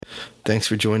Thanks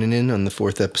for joining in on the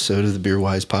 4th episode of the Beer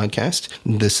Wise podcast.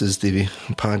 This is the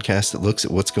podcast that looks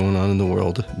at what's going on in the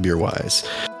world beer wise.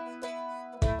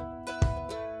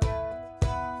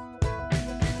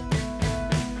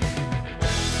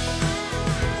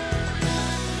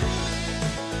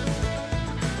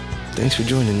 Thanks for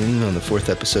joining in on the 4th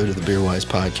episode of the Beer Wise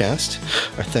podcast.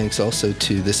 Our thanks also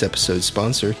to this episode's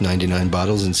sponsor, 99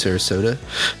 Bottles in Sarasota.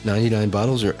 99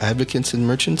 Bottles are advocates and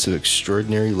merchants of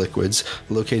extraordinary liquids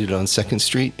located on 2nd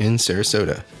Street in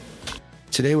Sarasota.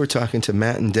 Today we're talking to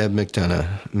Matt and Deb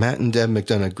McDonough. Matt and Deb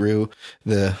McDonough grew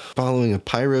the following of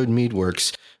Pie Road Mead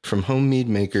Works from home mead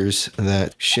makers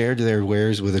that shared their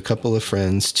wares with a couple of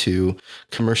friends to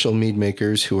commercial mead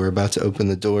makers who are about to open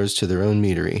the doors to their own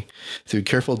meadery. Through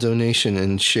careful donation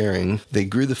and sharing, they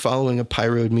grew the following of Pie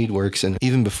Road Mead Works, and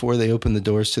even before they opened the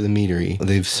doors to the meadery,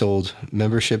 they've sold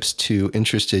memberships to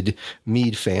interested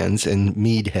mead fans and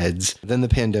mead heads. Then the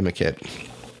pandemic hit.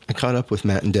 I caught up with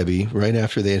Matt and Debbie right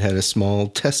after they had a small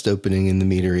test opening in the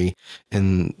meadery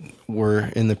and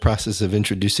were in the process of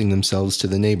introducing themselves to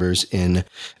the neighbors in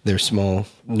their small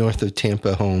north of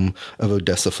Tampa home of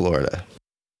Odessa, Florida.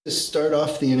 To start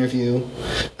off the interview,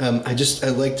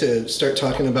 I'd like to start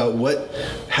talking about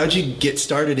how'd you get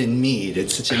started in mead?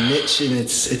 It's such a niche, and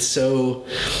it's so.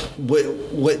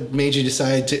 What made you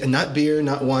decide to not beer,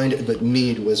 not wine, but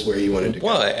mead was where you wanted to go?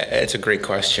 Well, it's a great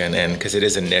question, and because it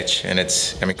is a niche,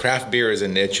 and craft beer is a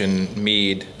niche, and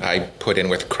mead I put in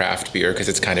with craft beer because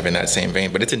it's kind of in that same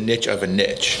vein, but it's a niche of a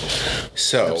niche.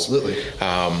 So absolutely.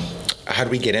 How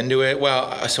did we get into it?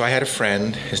 Well, so I had a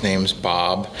friend, his name's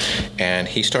Bob, and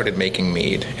he started making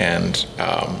mead, and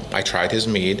I tried his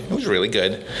mead. It was really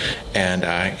good,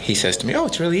 and he says to me, "Oh,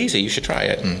 it's really easy. You should try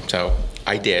it." And so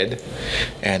I did,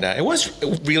 and it was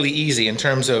really easy in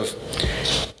terms of,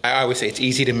 I always say it's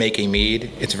easy to make a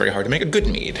mead. It's very hard to make a good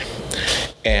mead.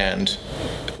 And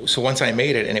so once I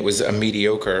made it, and it was a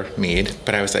mediocre mead,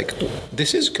 but I was like,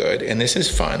 this is good, and this is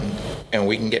fun, and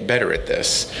we can get better at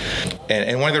this.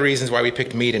 And one of the reasons why we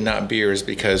picked mead and not beer is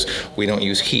because we don't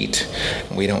use heat.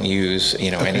 We don't use,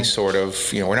 any sort of,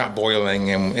 we're not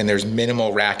boiling, and there's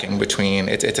minimal racking between.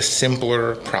 It's a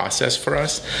simpler process for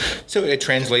us. So it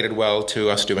translated well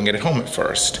to us doing it at home at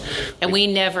first. And we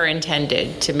never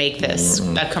intended to make this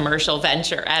a commercial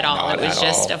venture at all. Not it was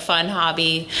just a fun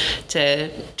hobby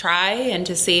to try and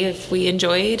to see if we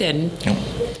enjoyed, and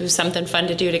it was something fun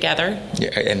to do together.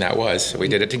 Yeah, and we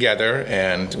did it together,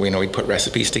 and we put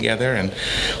recipes together,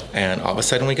 and all of a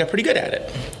sudden we got pretty good at it.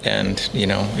 And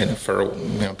for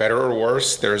better or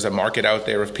worse, there's a market out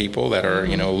there of people that are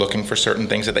looking for certain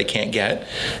things that they can't get,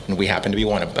 and we happen to be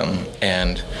one of them.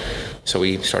 And so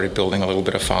we started building a little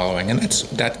bit of following, and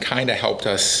that kind of helped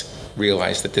us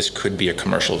realize that this could be a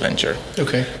commercial venture.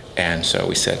 Okay. And so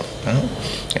we said,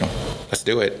 let's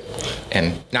do it.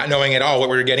 And not knowing at all what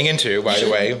we were getting into, by the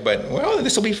way, but,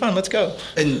 this will be fun. Let's go.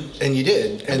 And you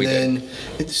did. And then,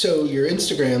 so your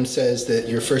Instagram says that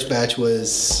your first batch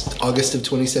was August of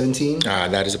 2017?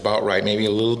 That is about right. Maybe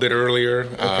a little bit earlier,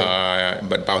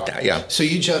 but about that, yeah. So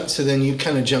then you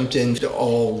kind of jumped in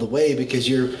all the way because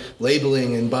you're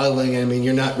labeling and bottling. I mean,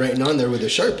 you're not writing on there with a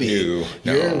Sharpie.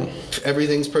 No.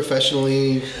 Everything's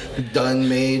professionally done,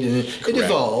 made, and it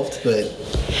evolved, but...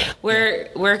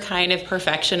 We're kind of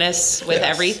perfectionists with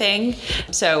everything.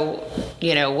 So,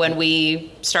 when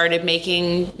we started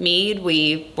making mead,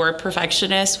 we were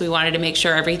perfectionists. We wanted to make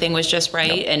sure everything was just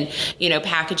right. Yep. And,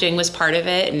 packaging was part of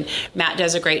it. And Matt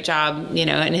does a great job,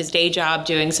 in his day job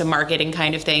doing some marketing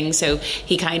kind of thing. So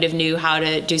he kind of knew how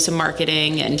to do some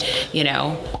marketing. And,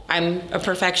 I'm a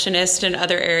perfectionist in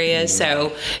other areas.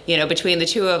 So, between the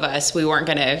two of us, we weren't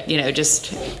going to, just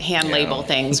hand label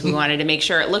things. We wanted to make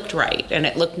sure it looked right and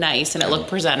it looked nice and it looked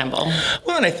presentable.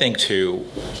 Well, and I think too,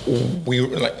 we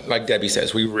like Debbie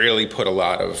says, we really put a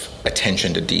lot of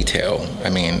attention to detail. I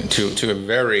mean, to a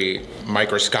very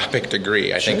microscopic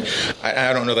degree. I think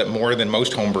I don't know that more than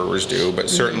most homebrewers do, but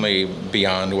certainly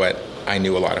beyond what I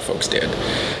knew a lot of folks did.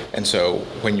 And so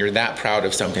when you're that proud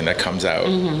of something that comes out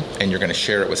and you're going to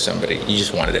share it with somebody, you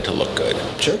just wanted it to look good.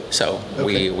 Sure. So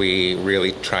we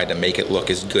really tried to make it look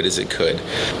as good as it could.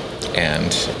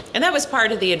 And that was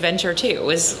part of the adventure too,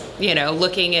 was,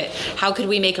 looking at how could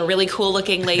we make a really cool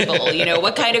looking label,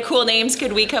 what kind of cool names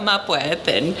could we come up with?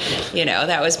 And,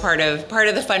 that was part of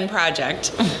the fun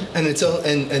project. And it's all,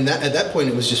 and that, at that point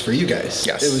it was just for you guys.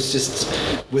 Yes. It was just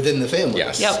within the family.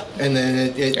 Yes. Yep. And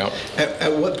then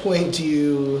at what point do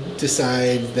you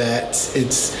decide that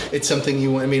it's something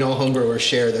you want? I mean, all homebrewers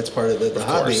share, that's part of the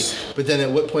hobby. Course. But then at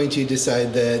what point do you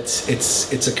decide that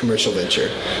it's a commercial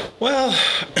venture? Well,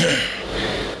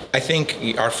 I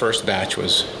think our first batch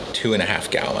was 2.5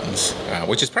 gallons,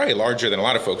 which is probably larger than a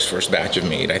lot of folks' first batch of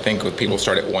mead. I think people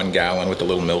start at 1 gallon with the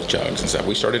little milk jugs and stuff.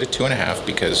 We started at 2.5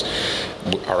 because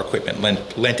our equipment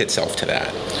lent itself to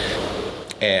that.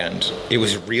 And it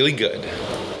was really good.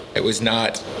 It was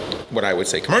not what I would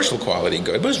say commercial quality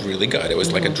good, but it was really good. It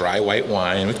was like a dry white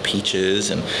wine with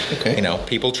peaches, and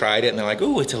people tried it and they're like,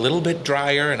 "Ooh, it's a little bit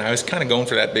drier." And I was kind of going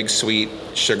for that big sweet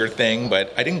sugar thing,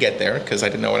 but I didn't get there because I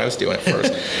didn't know what I was doing at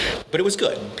first. But it was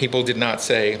good. People did not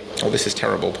say, "Oh, this is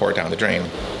terrible, pour it down the drain."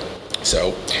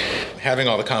 So, having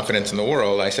all the confidence in the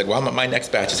world, I said, well, my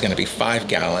next batch is going to be 5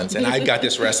 gallons, and I've got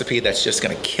this recipe that's just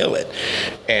going to kill it.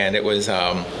 And it was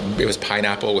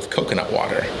pineapple with coconut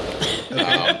water.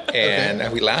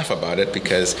 And we laugh about it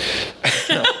because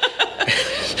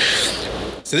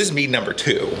so this is mead number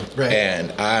 2. Right.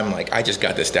 And I'm like, I just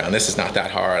got this down. This is not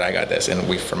that hard. I got this. And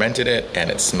we fermented it, and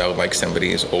it smelled like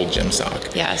somebody's old gym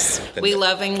sock. Yes. We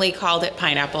lovingly called it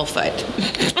pineapple foot.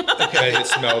 It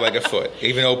smelled like a foot.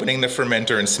 Even opening the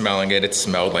fermenter and smelling it, it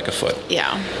smelled like a foot.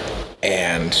 Yeah.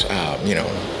 And,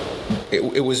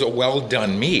 it was a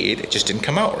well-done mead. It just didn't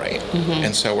come out right. Mm-hmm.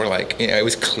 And so we're like, it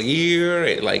was clear.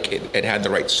 It had the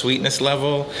right sweetness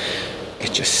level.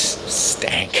 It just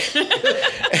stank.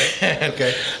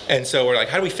 And so we're like,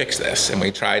 how do we fix this? And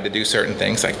we tried to do certain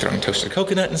things like throwing toasted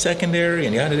coconut in secondary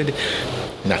and yada.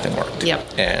 Nothing worked.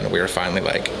 Yep. And we were finally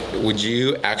like, would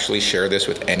you actually share this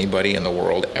with anybody in the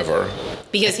world ever?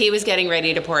 Because he was getting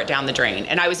ready to pour it down the drain.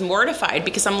 And I was mortified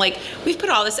because I'm like, we've put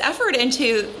all this effort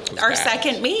into our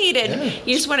second mead and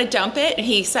you just want to dump it? And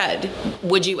he said,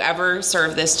 would you ever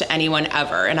serve this to anyone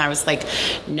ever? And I was like,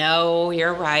 no,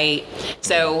 you're right.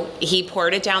 So he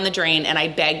poured it down the drain and I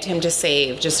begged him to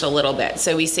save just a little bit.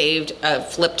 So we saved a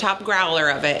flip top growler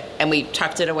of it and we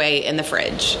tucked it away in the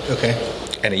fridge. Okay.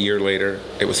 And a year later,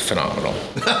 it was phenomenal.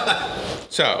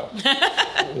 So,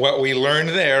 what we learned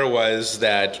there was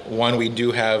that, one, we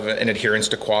do have an adherence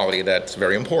to quality that's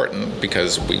very important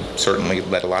because we certainly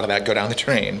let a lot of that go down the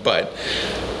drain, but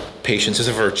patience is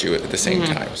a virtue at the same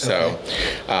time. So,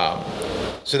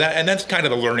 that's kind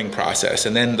of the learning process.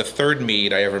 And then the third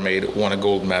mead I ever made won a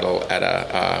gold medal at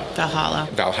a Valhalla,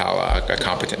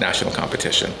 a national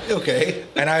competition. Okay.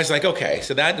 And I was like, okay,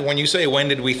 so that when you say when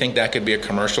did we think that could be a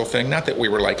commercial thing? Not that we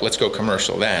were like, let's go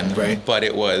commercial then, right? But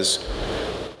it was,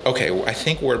 okay, I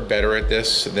think we're better at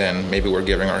this than maybe we're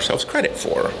giving ourselves credit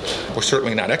for. We're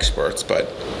certainly not experts, but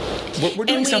we're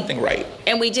doing something right.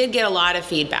 And we did get a lot of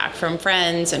feedback from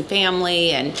friends and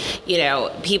family, and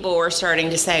people were starting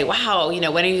to say, wow,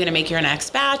 when are you going to make your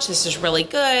next batch? This is really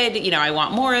good. I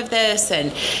want more of this.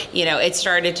 And it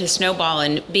started to snowball.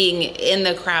 And being in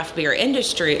the craft beer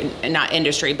industry, not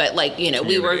industry, but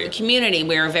we were community.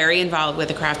 We were very involved with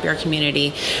the craft beer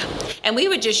community. And we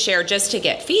would just share just to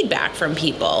get feedback from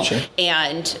people. Sure.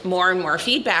 And more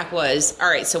feedback was, all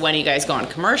right, so when are you guys going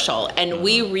commercial? And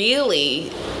we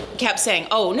really kept saying,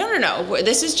 oh, no,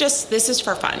 this is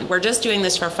for fun. We're just doing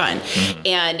this for fun. Mm-hmm.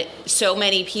 And so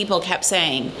many people kept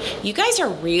saying, you guys are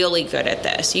really good at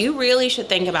this. You really should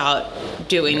think about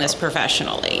doing this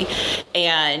professionally.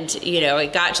 And,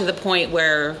 it got to the point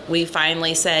where we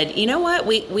finally said, you know what,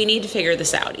 we need to figure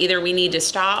this out. Either we need to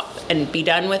stop and be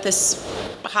done with this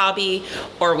hobby,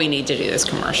 or we need to do this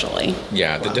commercially.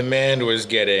 Yeah, the demand was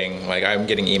getting, I'm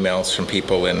getting emails from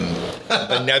people in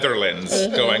the Netherlands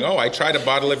going, oh, I tried a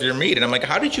bottle of your mead. And I'm like,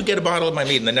 how did you get a bottle of my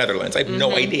mead in the Netherlands? I have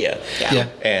no idea. Yeah.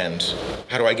 And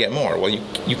how do I get more? Well,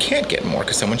 you can't get more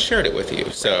because someone shared it with you.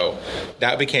 So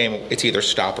that became, it's either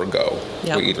stop or go.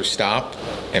 Yep. We either stop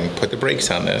and put the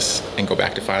brakes on this and go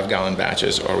back to 5-gallon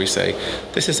batches, or we say,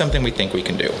 this is something we think we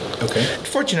can do. Okay.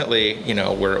 Fortunately, we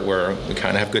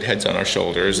kind of have good heads on our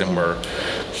shoulders, and we're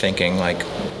thinking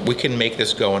we can make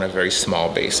this go on a very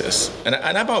small basis. And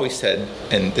I've always said,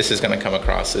 and this is going to come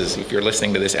across as, if you're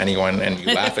listening to this, anyone, and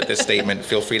you laugh at this statement,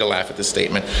 feel free to laugh at this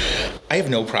statement. I have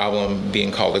no problem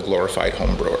being called a glorified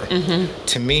home brewer. Mm-hmm.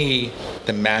 To me,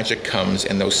 the magic comes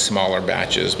in those smaller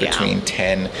batches between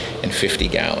 10 and 50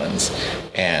 gallons.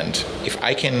 And if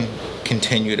I can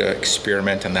continue to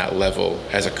experiment on that level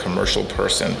as a commercial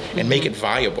person and make it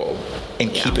viable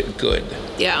and keep it good,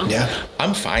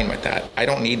 I'm fine with that. I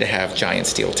don't need to have giant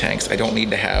steel tanks. I don't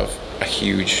need to have a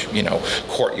huge,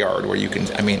 courtyard where you can,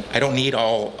 I don't need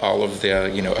all of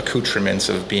the, accoutrements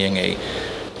of being a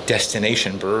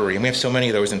destination brewery. And we have so many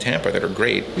of those in Tampa that are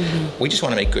great. Mm-hmm. We just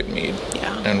want to make good mead.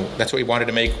 Yeah. And that's what we wanted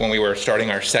to make when we were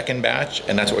starting our second batch,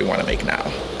 and that's what we want to make now.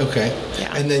 Okay.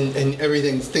 Yeah. And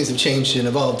things have changed and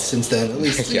evolved since then, at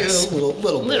least yes. a little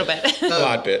bit. A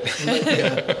lot bit.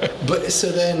 Yeah. But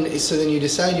so then you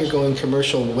decide you're going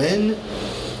commercial when?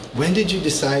 when did you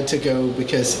decide to go,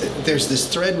 because there's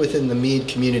this thread within the mead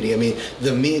community. I mean,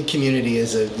 the mead community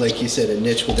is, like you said, a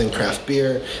niche within craft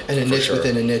beer and a niche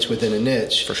within a niche within a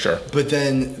niche. For sure. But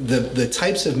then the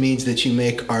types of meads that you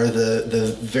make are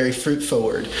the very fruit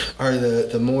forward, are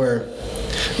the more,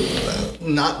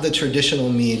 not the traditional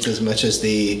meads as much as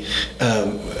the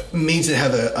meads that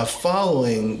have a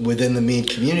following within the mead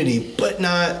community, but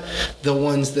not the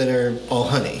ones that are all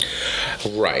honey.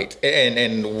 Right,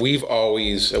 and we've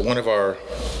always, one of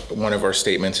our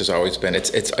statements has always been,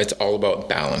 it's all about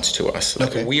balance to us.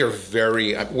 Like, okay. we're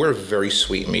a very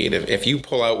sweet mead. If you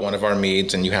pull out one of our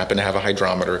meads and you happen to have a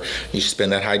hydrometer, you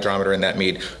spin that hydrometer in that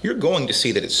mead, you're going to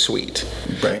see that it's sweet.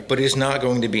 Right. But it's not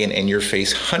going to be an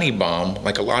in-your-face honey bomb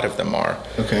like a lot of them are.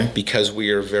 Okay. Because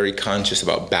we are very conscious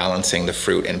about balancing the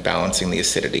fruit and balancing the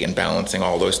acidity and balancing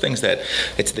all those things. That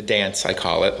it's the dance, I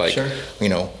call it. Like, sure.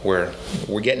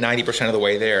 We're getting 90% of the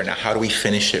way there. Now, how do we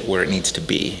finish it where it needs to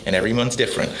be? And everyone's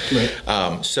different.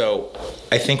 Right. So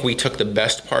I think we took the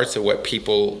best parts of what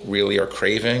people really are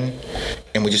craving,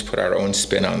 and we just put our own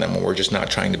spin on them. And we're just not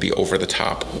trying to be over the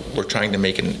top. We're trying to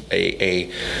make an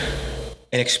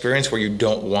experience where you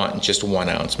don't want just 1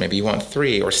 ounce. Maybe you want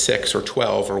 3 or 6 or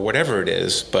 12 or whatever it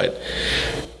is. But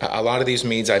a lot of these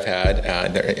meads I've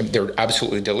had, they're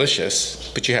absolutely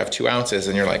delicious, but you have 2 ounces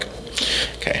and you're like,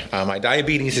 okay, my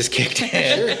diabetes has kicked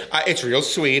in. It's real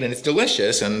sweet and it's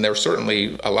delicious, and there's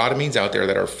certainly a lot of meads out there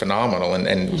that are phenomenal,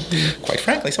 and quite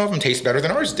frankly, some of them taste better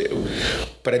than ours do.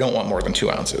 But I don't want more than 2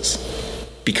 ounces,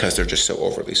 because they're just so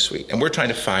overly sweet. And we're trying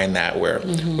to find that where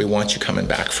we want you coming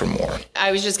back for more.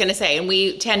 I was just going to say, and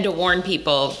we tend to warn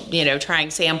people,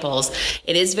 trying samples,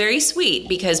 it is very sweet,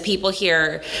 because people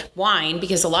hear wine,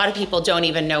 because a lot of people don't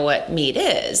even know what mead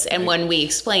is. And when we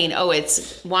explain,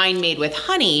 it's wine made with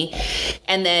honey,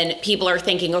 and then people are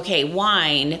thinking, okay,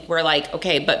 wine, we're like,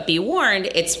 okay, but be warned,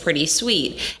 it's pretty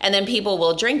sweet. And then people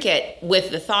will drink it with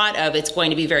the thought of it's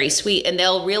going to be very sweet, and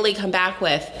they'll really come back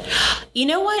with, you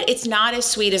know what, it's not as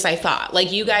sweet as I thought.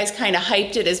 Like, you guys kind of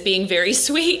hyped it as being very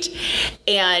sweet,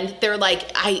 and they're like,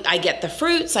 I get the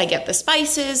fruits, I get the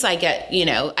spices, I get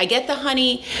the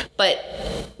honey, but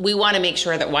we want to make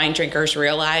sure that wine drinkers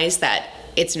realize that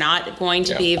it's not going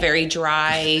to be a very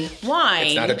dry wine.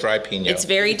 It's not a dry Pinot. It's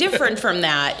very different from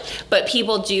that, but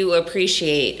people do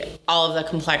appreciate all of the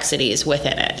complexities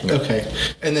within it. Okay.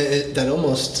 And then that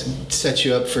almost sets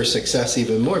you up for success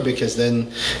even more, because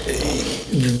then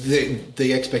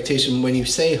the expectation, when you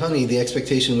say honey, the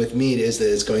expectation with mead is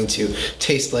that it's going to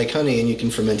taste like honey, and you can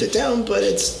ferment it down, but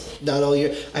it's not all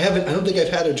year. I don't think I've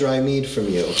had a dry mead from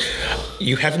you.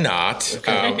 You have not.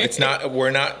 Okay.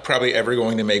 We're not probably ever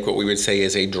going to make what we would say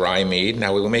is a dry mead.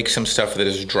 Now, we will make some stuff that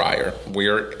is drier.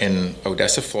 We're in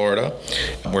Odessa, Florida.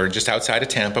 We're just outside of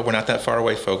Tampa. We're not that far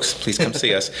away, folks. Please come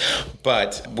see us.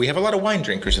 But we have a lot of wine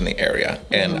drinkers in the area,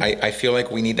 and I feel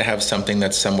like we need to have something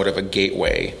that's somewhat of a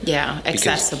gateway. Yeah,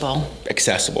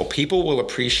 accessible. People will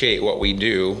appreciate what we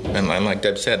do, and like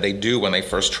Deb said, they do when they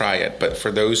first try it. But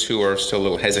for those who are still a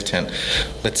little hesitant,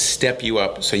 let's step you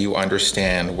up so you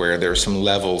understand where there's some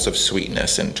levels of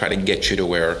sweetness, and try to get you to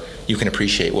where you can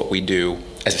appreciate what we do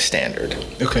as a standard.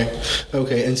 Okay.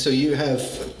 And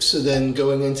so then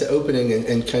going into opening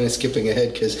and kind of skipping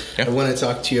ahead, because I want to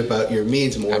talk to you about your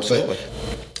meads more. Absolutely.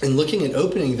 And looking at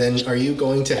opening, then, are you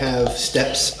going to have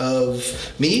steps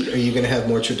of mead? Are you going to have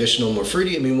more traditional, more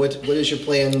fruity? I mean, what is your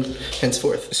plan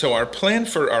henceforth? So our plan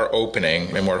for our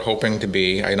opening, and we're hoping to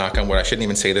be, I knock on wood, I shouldn't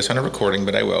even say this on a recording,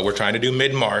 but I will. We're trying to do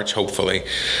mid-March, hopefully.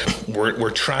 We're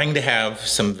trying to have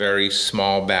some very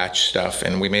small batch stuff,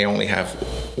 and we may only have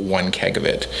 1 keg of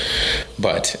it.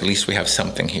 But at least we have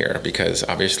something here, because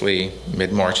obviously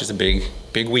mid-March is a big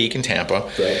week in Tampa.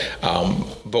 Right.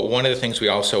 But one of the things we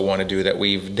also want to do that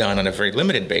we've done on a very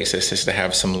limited basis is to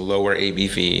have some lower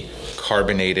ABV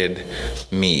carbonated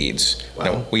meads. Wow.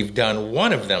 Now, we've done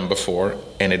one of them before,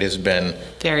 and it has been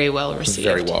very well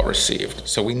received.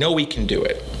 So we know we can do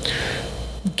it.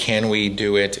 Can we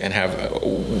do it and have...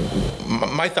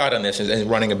 my thought on this is, and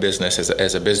running a business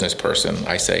as a business person,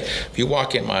 I say, if you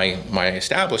walk in my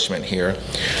establishment here,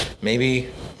 maybe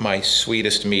my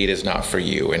sweetest mead is not for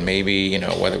you, and maybe,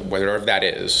 whether that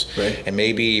is, right. And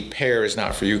maybe pear is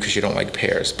not for you because you don't like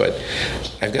pears, but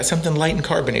I've got something light and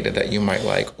carbonated that you might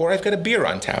like, or I've got a beer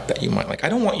on tap that you might like. I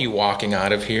don't want you walking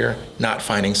out of here not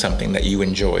finding something that you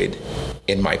enjoyed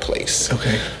in my place.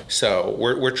 Okay. So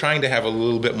we're trying to have a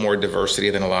little bit more diversity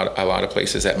than a lot of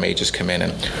places that may just come in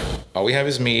and all we have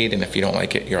is mead, and if you don't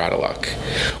like it, you're out of luck.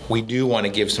 We do want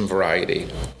to give some variety,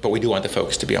 but we do want the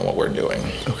focus to be on what we're doing.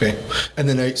 Okay. And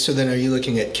then So then, are you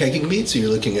looking at kegging meats? Are you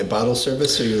looking at bottle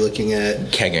service? Or are you looking at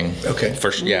kegging? Okay.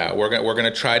 First, yeah, we're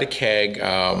gonna try to keg,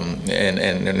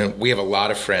 and we have a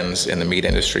lot of friends in the meat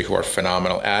industry who are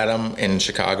phenomenal. Adam in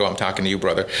Chicago, I'm talking to you,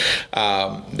 brother,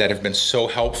 that have been so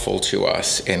helpful to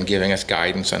us in giving us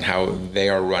guidance on how they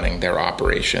are running their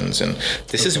operations. And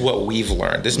this is what we've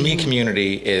learned. This meat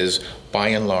community is, by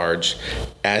and large,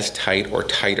 as tight or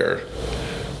tighter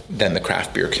than the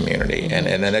craft beer community,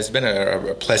 and that's been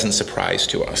a pleasant surprise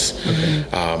to us.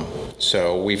 Okay.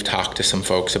 So we've talked to some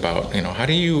folks about, how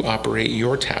do you operate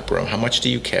your tap room? How much do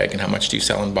you keg, and how much do you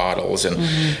sell in bottles? And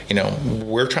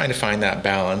we're trying to find that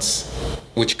balance,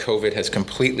 which COVID has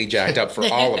completely jacked up for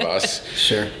all of us.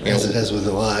 Sure, as it has with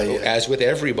a lot. Yeah. As with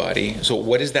everybody. So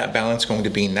what is that balance going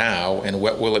to be now, and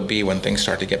what will it be when things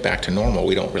start to get back to normal?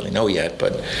 We don't really know yet,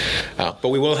 but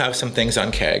we will have some things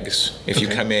on kegs. If you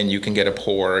come in, you can get a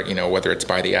pour, whether it's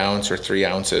by the ounce or 3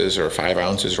 ounces or 5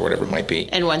 ounces or whatever it might be.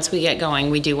 And once we get going,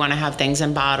 we do want to have things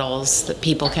in bottles that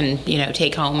people can,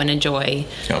 take home and enjoy.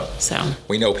 Yep. So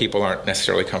we know people aren't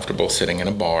necessarily comfortable sitting in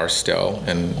a bar still,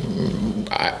 and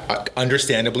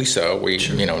understandably so. We,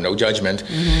 no judgment.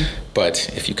 But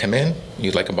if you come in,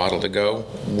 you'd like a bottle to go,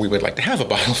 we would like to have a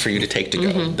bottle for you to take to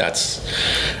go.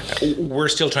 We're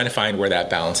still trying to find where that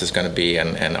balance is going to be,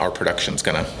 and our production's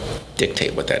going to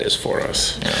dictate what that is for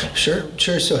us. Sure.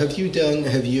 So have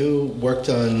you worked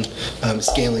on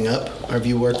scaling up? Have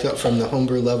you worked up from the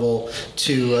homebrew level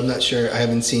to, I'm not sure, I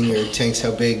haven't seen your tanks,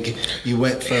 how big you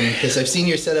went from, because I've seen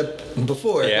your setup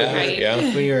before.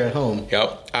 When you were at home.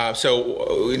 Yep.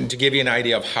 So to give you an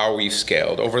idea of how we've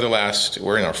scaled, we're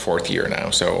in our 4th year now.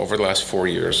 So over the last 4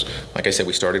 years, like I said,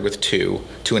 we started with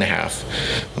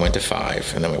 2.5, went to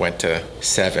 5, and then we went to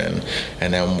 7,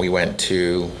 and then we went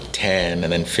to 10,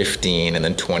 and then 15, and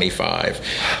then 25.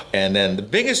 And then the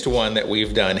biggest one that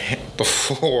we've done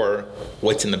before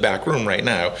what's in the back room right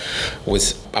now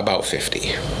was about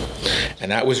 50.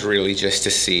 And that was really just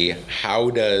to see, how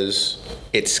does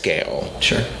it scale?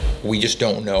 Sure. We just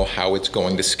don't know how it's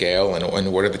going to scale,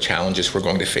 and what are the challenges we're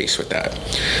going to face with that.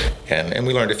 And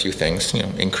we learned a few things,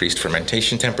 increased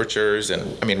fermentation temperatures,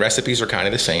 and recipes are kind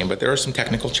of the same, but there are some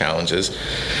technical challenges.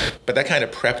 But that kind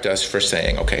of prepped us for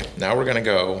saying, okay, now we're going to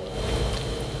go,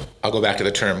 I'll go back to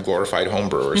the term glorified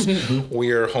homebrewers. We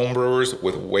are homebrewers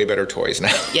with way better toys now.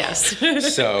 Yes.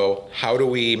 So how do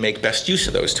we make best use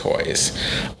of those toys?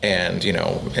 And,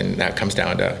 and that comes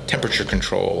down to temperature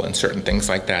control and certain things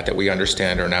like that we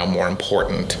understand are now more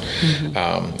important.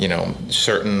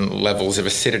 Certain levels of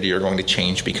acidity are going to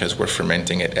change because we're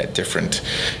fermenting it at different,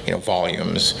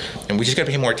 volumes. And we just got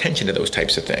to pay more attention to those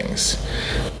types of things.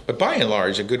 But by and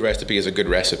large, a good recipe is a good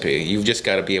recipe. You've just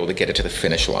got to be able to get it to the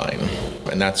finish line.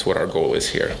 And that's what our goal is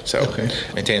here. So,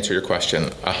 and to answer your question,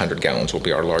 100 gallons will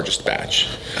be our largest batch.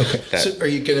 Okay. So are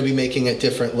you going to be making at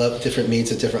different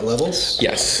meats at different levels?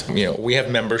 Yes. We have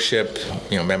membership,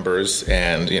 members,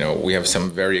 and, we have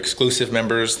some very exclusive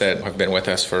members that have been with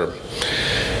us for,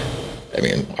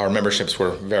 our memberships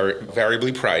were very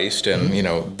variably priced,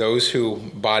 and those who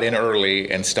bought in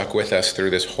early and stuck with us through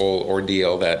this whole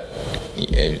ordeal that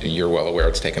you're well aware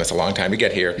it's taken us a long time to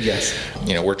get here. Yes.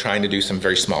 We're trying to do some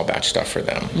very small batch stuff for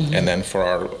them, and then for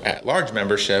our at-large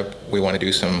membership, we want to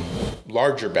do some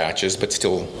larger batches, but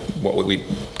still what we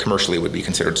commercially would be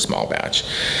considered small batch.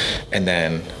 And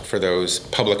then for those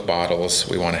public bottles,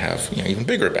 we want to have even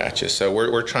bigger batches. So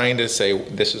we're trying to say,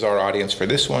 this is our audience for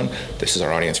this one, this is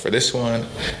our audience for this one,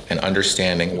 and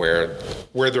understanding where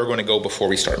they're going to go before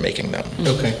we start making them.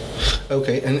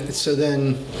 Okay. And so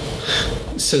then,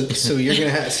 so you're going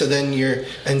to have,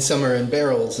 and some are in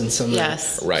barrels and some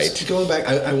yes. are. Right. So going back,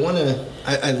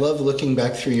 I love looking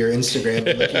back through your Instagram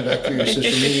and looking back through your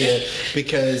social media,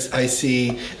 because I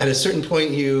see at a certain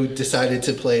point you decided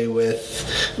to play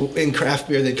with, in craft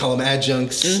beer they call them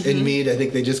adjuncts, in meat I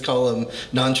think they just call them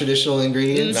non-traditional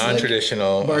ingredients.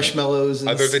 Non-traditional. Like marshmallows and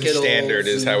other than Skittles standard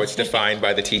is how it's defined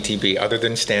by the TTB, other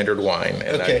than standard wine.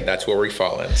 And that's where we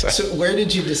fall in. So where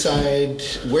did you decide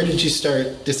you wanted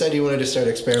to start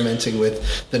experimenting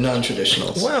with the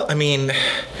non-traditionals? Well,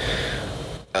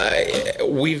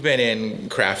 we've been in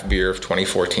craft beer of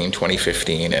 2014,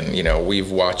 2015, and,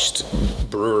 we've watched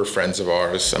brewer friends of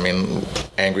ours,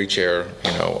 Angry Chair,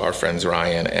 our friends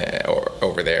Ryan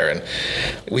over there, and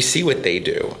we see what they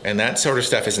do. And that sort of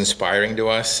stuff is inspiring to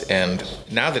us. And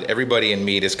now that everybody in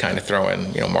meat is kind of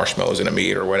throwing, marshmallows in a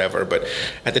meat or whatever, but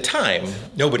at the time,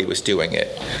 nobody was doing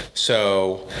it.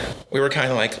 So we were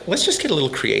kind of like, let's just get a little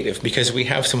creative, because we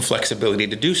have some flexibility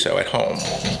to do so at home.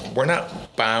 We're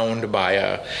not bound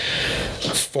by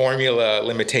formula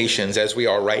limitations as we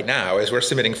are right now. As we're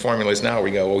submitting formulas now,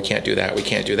 we go, well, we can't do that, we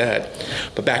can't do that.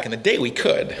 But back in the day, we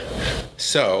could.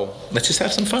 So let's just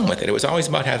have some fun with it. It was always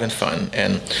about having fun.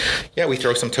 And yeah, we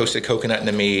throw some toasted coconut in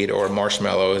the mead or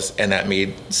marshmallows, and that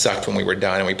mead sucked when we were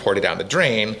done and we poured it down the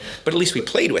drain, but at least we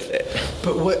played with it.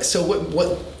 But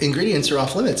what ingredients are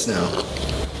off limits now?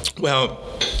 Well,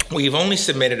 we've only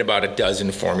submitted about a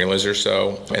dozen formulas or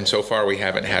so, and so far we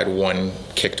haven't had one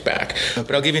kicked back. Okay.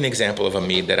 But I'll give you an example of a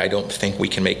mead that I don't think we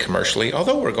can make commercially,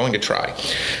 although we're going to try.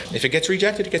 If it gets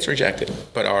rejected, it gets rejected.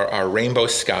 But our Rainbow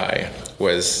Sky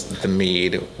was the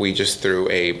mead we just threw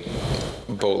a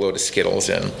boatload of Skittles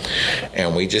in,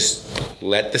 and we just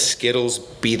let the Skittles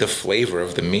be the flavor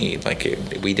of the mead.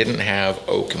 We didn't have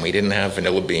oak and we didn't have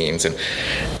vanilla beans, and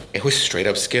it was straight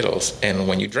up Skittles. And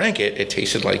when you drank it, it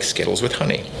tasted like Skittles with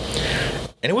honey.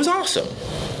 And it was awesome.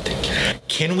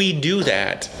 Can we do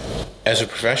that as a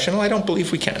professional? I don't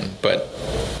believe we can, but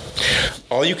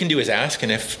all you can do is ask,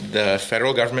 and if the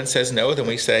federal government says no, then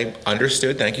we say,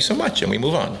 understood, thank you so much, and we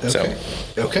move on.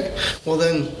 Okay. Well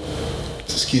then,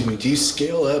 excuse me, do you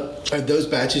scale up? Are those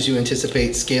batches you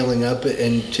anticipate scaling up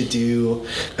and to do,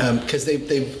 because they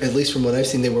at least from what I've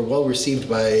seen, they were well received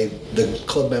by the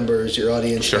club members, your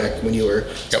audience, sure, back when you were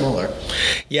smaller.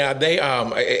 Yeah, they,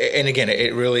 and again,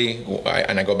 it really,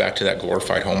 and I go back to that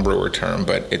glorified homebrewer term,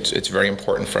 but it's very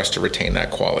important for us to retain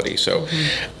that quality. So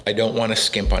I don't want to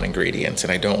skimp on ingredients,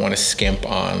 and I don't want to skimp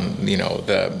on,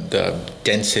 the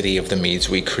density of the meads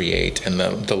we create and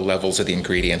the levels of the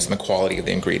ingredients and the quality of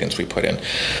the ingredients we put in.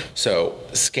 So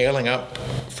scaling up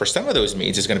for some of those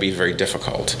meads is going to be very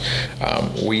difficult.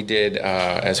 We did,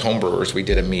 as homebrewers, we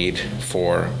did a mead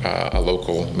for a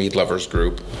local mead lovers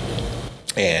group,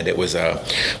 and it was a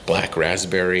black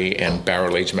raspberry and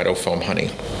barrel-aged meadow foam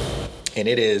honey. And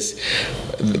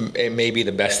it may be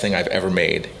the best thing I've ever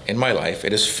made in my life.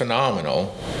 It is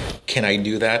phenomenal. Can I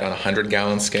do that on a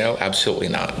 100-gallon scale? Absolutely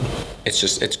not.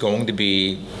 It's going to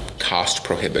be cost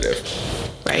prohibitive.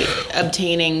 Right.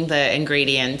 Obtaining the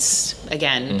ingredients,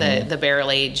 again, the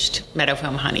barrel-aged meadow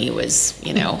foam honey was,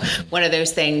 one of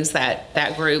those things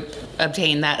that group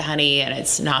obtained that honey, and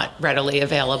it's not readily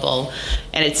available.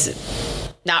 And it's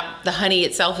not, the honey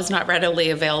itself is not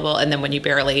readily available, and then when you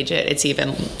barrel age it, it's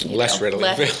even less readily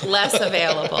available. Less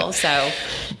available. So,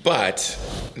 but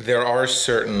there are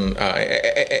certain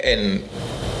and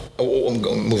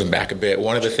moving back a bit,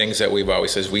 one of the things that we've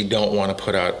always said is we don't want to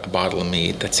put out a bottle of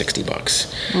mead that's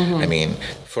 $60. I mean,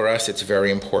 for us, it's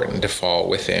very important to fall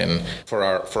within, for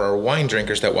our wine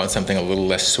drinkers that want something a little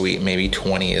less sweet, maybe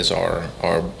 20 is our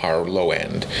low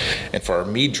end. And for our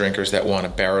mead drinkers that want to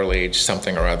barrel age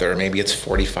something or other, maybe it's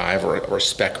 45 or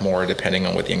spec more, depending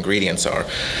on what the ingredients are.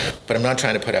 But I'm not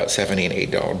trying to put out $70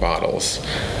 and $8 bottles,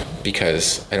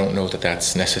 because I don't know that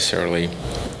that's necessarily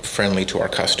friendly to our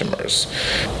customers.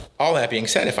 All that being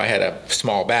said, if I had a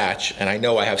small batch, and I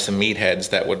know I have some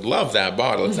meatheads that would love that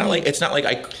bottle, it's not like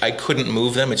I couldn't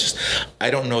move them. It's just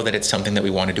I don't know that it's something that we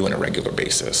want to do on a regular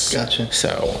basis. Gotcha.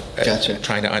 So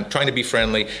trying to be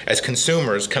friendly as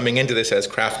consumers coming into this as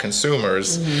craft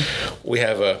consumers, we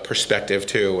have a perspective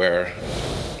too where,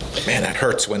 man, that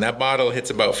hurts. When that bottle hits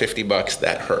about $50,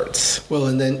 that hurts. Well,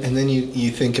 and then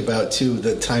you think about too,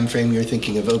 the time frame you're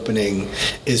thinking of opening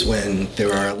is when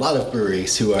there are a lot of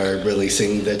breweries who are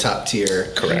releasing the top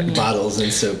tier bottles,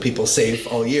 and so people save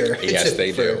all year. Yes,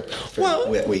 they do. For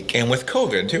Wet Week. And with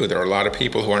COVID too, there are a lot of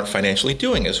people who aren't financially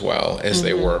doing as well as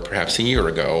they were perhaps a year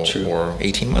ago or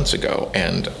 18 months ago,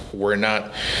 and we're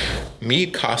not.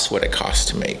 Mead costs what it costs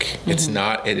to make. It's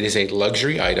not. It is a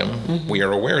luxury item. We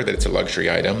are aware that it's a luxury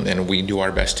item, and we do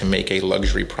our best to make a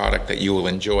luxury product that you will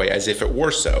enjoy as if it were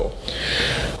so.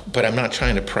 But I'm not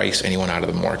trying to price anyone out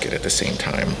of the market at the same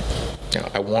time.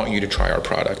 I want you to try our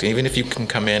product. Even if you can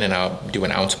come in and I'll do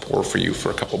an ounce pour for you for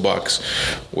a couple bucks,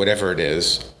 whatever it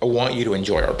is, I want you to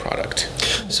enjoy our product.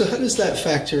 So how does that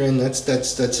factor in?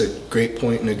 That's a great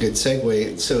point and a good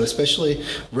segue. So especially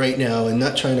right now, and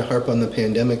not trying to harp on the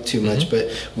pandemic too much, but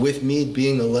with mead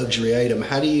being a luxury item,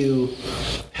 how do you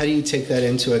take that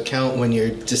into account when you're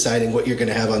deciding what you're going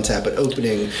to have on tap at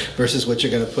opening versus what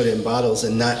you're going to put in bottles,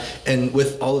 and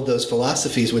with all of those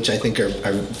philosophies, which I think are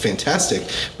fantastic,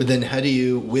 but then how do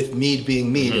you, with mead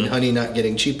being mead and honey not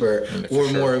getting cheaper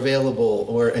or more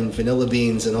available, and vanilla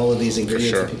beans and all of these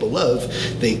ingredients that people love,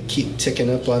 they keep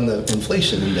ticking up on the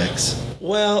inflation index?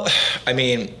 Well, I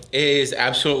mean, it is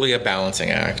absolutely a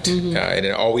balancing act, and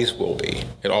it always will be.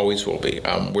 It always will be.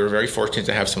 We're very fortunate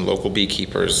to have some local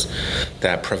beekeepers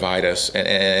that provide us,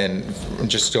 and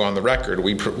just to on the record,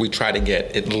 we try to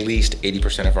get at least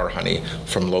 80% of our honey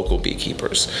from local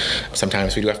beekeepers.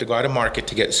 Sometimes we do have to go out of market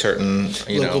to get certain,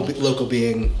 local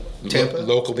being Tampa?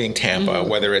 Local being Tampa,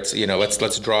 whether it's,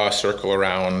 let's draw a circle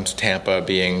around Tampa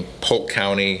being Polk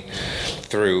County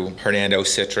through Hernando,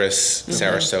 Citrus,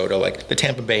 Sarasota, like the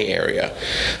Tampa Bay area.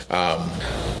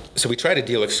 So we try to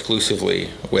deal exclusively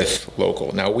with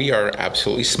local. Now, we are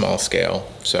absolutely small scale,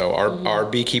 so our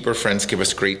beekeeper friends give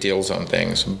us great deals on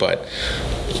things, but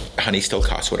honey still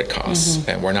costs what it costs,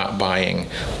 and we're not buying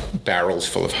barrels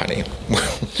full of honey.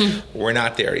 We're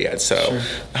not there yet. So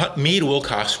mead will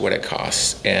cost what it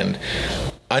costs, and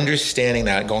understanding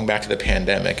that, going back to the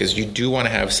pandemic, is you do want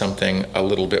to have something a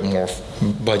little bit more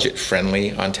budget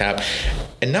friendly on tap.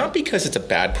 And not because it's a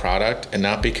bad product, and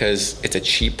not because it's a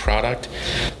cheap product,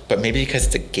 but maybe because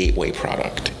it's a gateway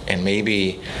product. And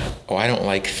maybe, I don't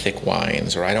like thick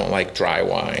wines, or I don't like dry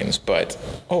wines, but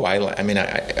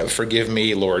forgive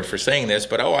me, Lord, for saying this,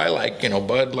 but I like,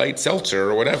 Bud Light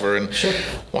Seltzer or whatever. And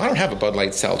I don't have a Bud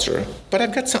Light Seltzer, but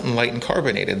I've got something light and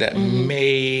carbonated that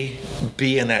may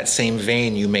be in that same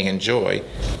vein you may enjoy,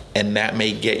 and that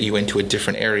may get you into a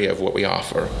different area of what we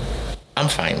offer. I'm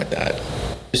fine with that.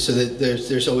 So that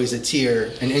there's always a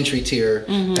tier, an entry tier,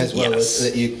 as well as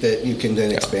that you can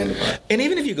then expand upon. And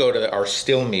even if you go to our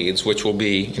still meads, which will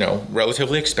be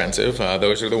relatively expensive,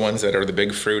 those are the ones that are the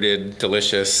big fruited,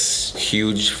 delicious,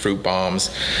 huge fruit bombs.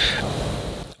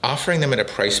 Offering them at a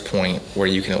price point where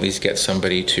you can at least get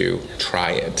somebody to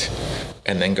try it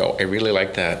and then go, I really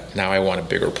like that. Now I want a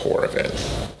bigger pour of it.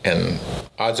 And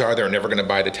odds are they're never going to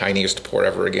buy the tiniest pour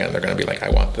ever again. They're going to be like, I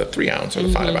want the 3 ounce or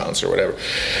the 5 ounce or whatever.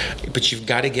 But you've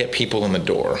got to get people in the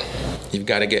door. You've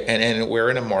got to get, and we're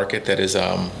in a market that is,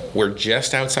 we're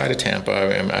just outside of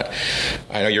Tampa.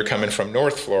 I know you're coming from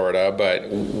North Florida, but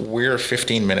we're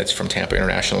 15 minutes from Tampa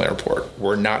International Airport.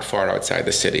 We're not far outside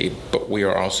the city, but we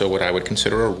are also what I would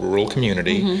consider a rural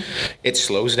community. It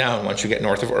slows down once you get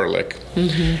north of Ehrlich.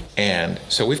 And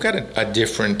so we've got a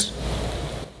different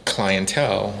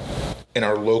clientele in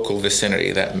our local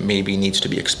vicinity that maybe needs to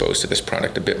be exposed to this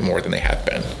product a bit more than they have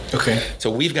been. Okay.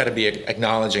 So we've got to be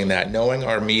acknowledging that, knowing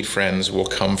our mead friends will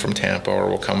come from Tampa, or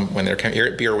will come when they're here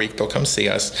at Beer Week, they'll come see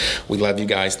us. We love you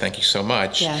guys. Thank you so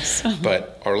much. Yes.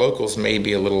 But our locals may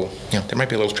be a little, there might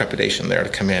be a little trepidation there to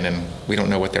come in, and we don't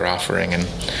know what they're offering. And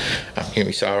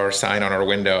we saw our sign on our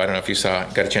window. I don't know if you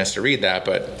got a chance to read that,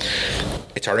 but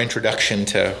it's our introduction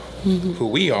to who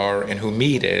we are and who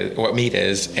mead is, what mead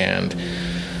is, and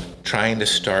trying to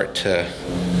start to.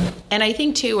 And I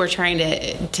think too, we're trying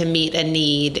to meet a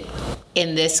need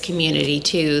in this community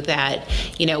too, that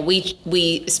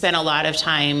we spent a lot of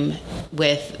time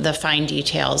with the fine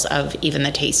details of even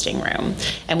the tasting room,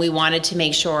 and we wanted to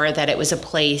make sure that it was a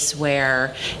place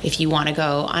where if you want to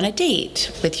go on a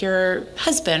date with your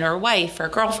husband or wife or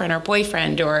girlfriend or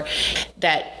boyfriend, or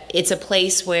that it's a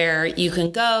place where you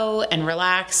can go and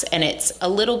relax, and it's a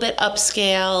little bit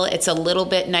upscale, it's a little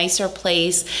bit nicer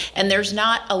place, and there's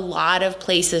not a lot of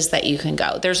places that you can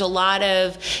go. There's a lot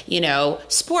of,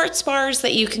 sports bars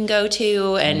that you can go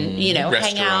to and,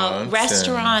 hang out,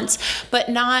 restaurants, but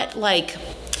not like,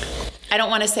 I don't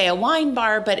want to say a wine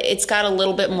bar, but it's got a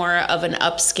little bit more of an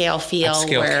upscale feel.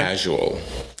 Upscale, casual.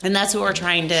 And that's what we're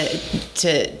trying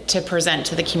to present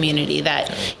to the community, that,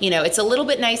 it's a little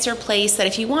bit nicer place, that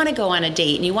if you want to go on a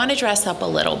date and you want to dress up a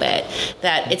little bit,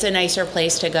 that it's a nicer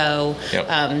place to go.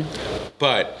 Yep.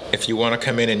 But if you want to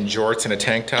come in jorts and a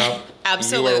tank top,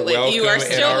 absolutely, you are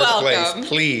still welcome. Place.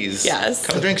 Please, yes,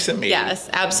 come drink some mead.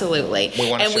 Yes, absolutely.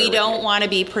 We don't want to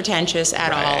be pretentious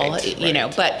at all,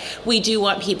 right. But we do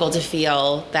want people to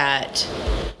feel that,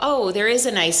 there is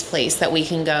a nice place that we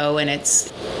can go, and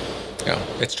it's. Yeah,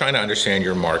 it's trying to understand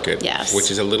your market,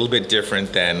 which is a little bit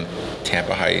different than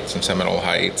Tampa Heights and Seminole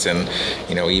Heights and,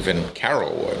 even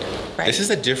Carrollwood. Right. This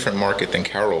is a different market than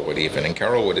Carrollwood even, and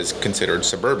Carrollwood is considered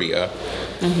suburbia.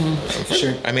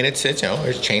 Sure. I mean, it's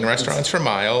there's chain restaurants for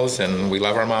miles, and we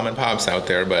love our mom and pops out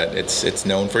there, but it's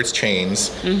known for its chains.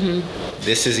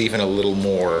 This is even a little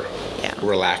more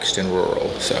relaxed and rural.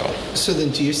 So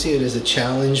then do you see it as a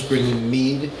challenge bringing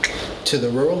mead to the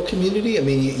rural community? I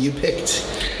mean, you picked,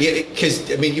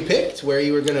 you picked where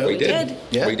you were going to. We did.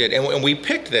 Yeah. We did. And we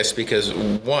picked this because,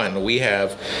 one, we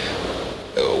have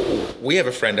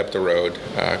a friend up the road,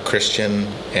 Christian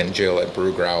and Jill at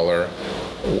Brew Growler,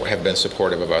 have been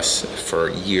supportive of us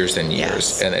for years and years.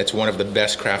 Yes. And it's one of the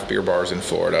best craft beer bars in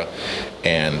Florida.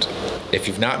 And if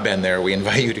you've not been there, we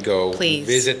invite you to go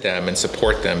visit them and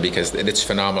support them, because it's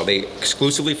phenomenal. They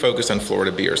exclusively focus on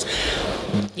Florida beers.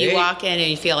 You walk in and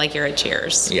you feel like you're at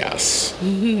Cheers. Yes.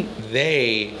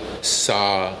 They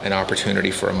saw an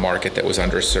opportunity for a market that was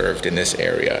underserved in this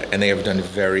area, and they have done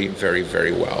very, very,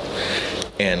 very well.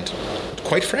 And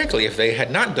quite frankly, if they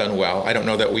had not done well, I don't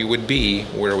know that we would be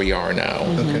where we are now.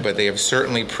 Okay. But they have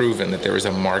certainly proven that there is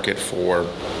a market for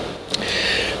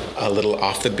a little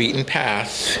off the beaten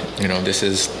path.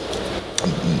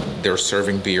 They're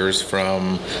serving beers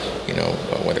from,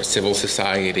 whether Civil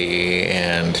Society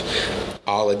and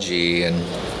Ology and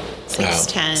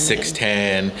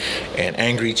 610 and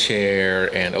Angry Chair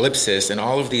and Ellipsis and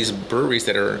all of these breweries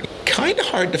that are kind of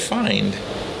hard to find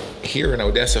here in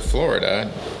Odessa,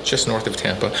 Florida, just north of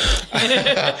Tampa.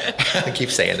 I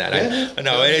keep saying that.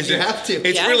 You have to.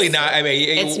 It's really not. I mean,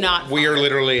 it's not. We are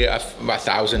literally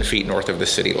 1,000 feet north of the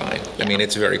city line. Yeah. I mean,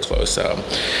 it's very close.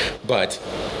 But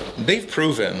they've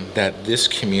proven that this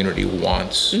community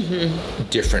wants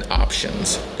different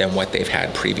options than what they've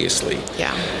had previously.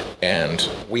 Yeah. And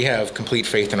we have complete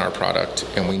faith in our product,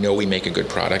 and we know we make a good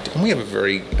product, and we have a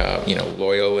very,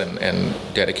 loyal and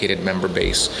dedicated member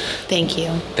base. Thank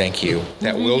you.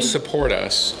 That will support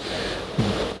us,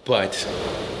 but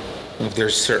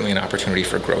there's certainly an opportunity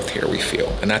for growth here, we feel,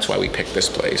 and that's why we picked this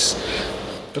place.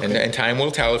 Okay. And time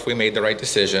will tell if we made the right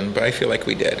decision, but I feel like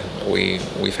we did.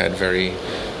 We've had very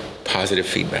positive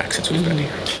feedback since we've been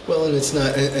here. Well, and it's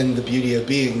not, and the beauty of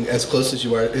being as close as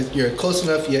you are, you're close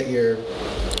enough, yet you're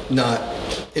not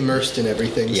immersed in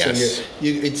everything. Yes. So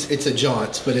it's a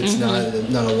jaunt, but it's not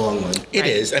a long one. It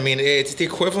is. I mean, it's the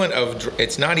equivalent of,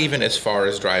 it's not even as far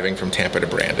as driving from Tampa to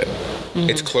Brandon.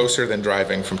 It's closer than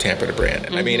driving from Tampa to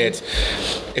Brandon. I mean, it's,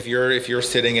 if you're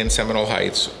sitting in Seminole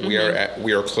Heights, we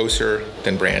are closer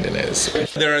than Brandon is.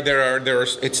 There are,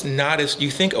 it's not as,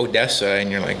 you think Odessa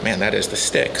and you're like, man, that is the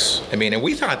sticks. I mean, and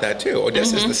we thought that too.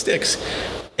 Odessa is the sticks.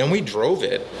 And we drove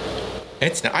it.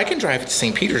 It's not, I can drive to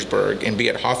St. Petersburg and be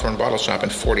at Hawthorne Bottle Shop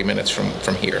in 40 minutes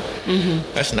from here.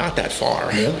 That's not that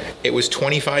far. Yeah. It was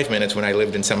 25 minutes when I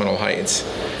lived in Seminole Heights.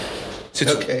 So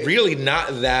it's really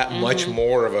not that much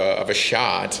more of a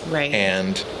shot. Right.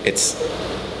 And it's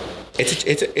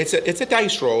a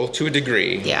dice roll to a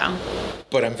degree. Yeah.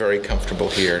 But I'm very comfortable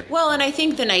here. Well, and I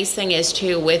think the nice thing is,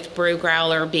 too, with Brew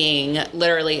Growler being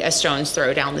literally a stone's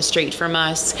throw down the street from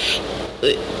us,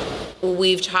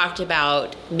 we've talked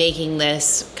about making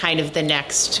this kind of the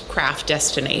next craft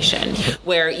destination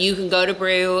where you can go to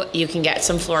Brew, you can get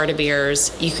some Florida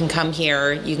beers, you can come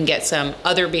here, you can get some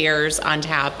other beers on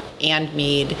tap and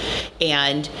mead,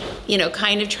 and,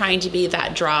 kind of trying to be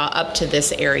that draw up to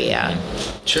this area.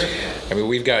 Sure. I mean,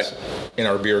 we've got, in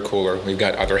our beer cooler, we've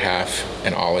got Other Half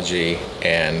and Ology,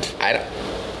 and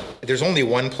there's only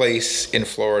one place in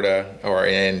Florida or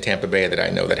in Tampa Bay that I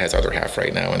know that has Other Half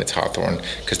right now, and it's Hawthorne,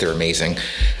 because they're amazing.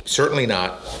 Certainly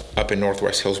not up in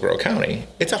Northwest Hillsborough County.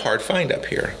 It's a hard find up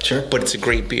here. Sure. But it's a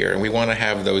great beer, and we want to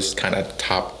have those kind of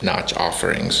top-notch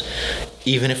offerings,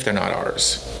 even if they're not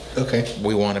ours. Okay.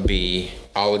 We want to be,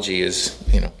 Ology is,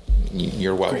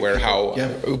 you're well aware how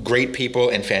great people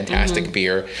and fantastic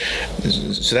beer.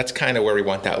 So that's kind of where we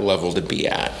want that level to be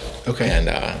at. Okay.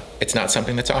 And it's not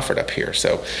something that's offered up here.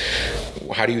 So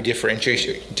how do you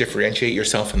differentiate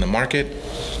yourself in the market?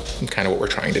 Kind of what we're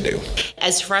trying to do.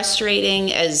 As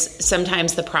frustrating as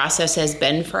sometimes the process has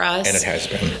been for us, and it has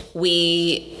been,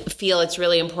 we feel it's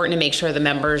really important to make sure the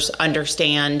members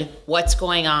understand what's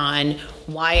going on,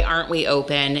 why aren't we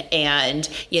open, and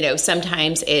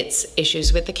sometimes it's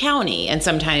issues with the county, and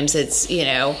sometimes it's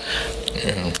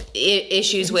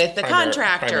issues with the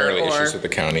contractor, primarily issues with the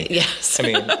county. Yes. I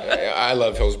mean, I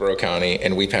love Hillsborough County,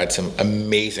 and we've had some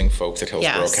amazing folks at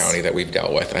Hillsborough County that we've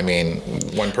dealt with. I mean,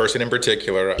 one person in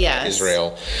particular,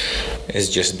 Israel, has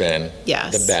just been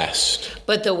the best.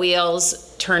 But the wheels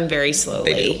turn very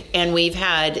slowly. And we've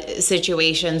had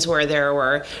situations where there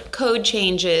were code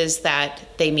changes that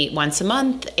they meet once a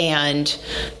month, and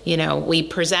we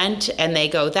present and they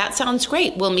go, that sounds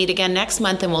great, we'll meet again next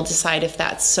month and we'll decide if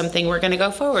that's something we're going to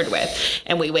go forward with.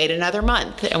 And we wait another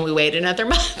month and we wait another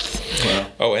month. Wow.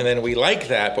 Oh, and then we like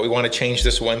that, but we want to change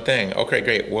this one thing. Okay,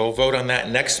 great, we'll vote on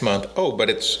that next month. Oh, but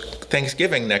it's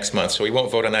Thanksgiving next month, so we won't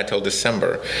vote on that till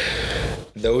December.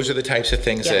 Those are the types of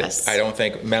things that I don't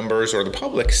think members or the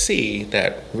public see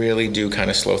that really do kind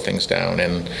of slow things down.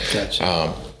 And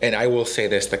and I will say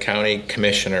this, the county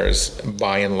commissioners,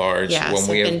 by and large, when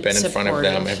we have been in front of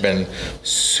them, have been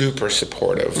super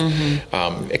supportive,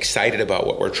 excited about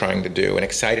what we're trying to do, and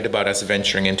excited about us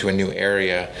venturing into a new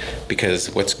area,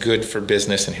 because what's good for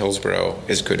business in Hillsborough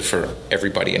is good for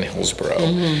everybody in Hillsborough.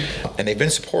 And they've been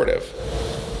supportive.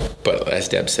 But as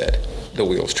Deb said, the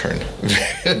wheels turn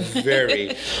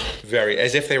very, very,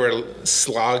 as if they were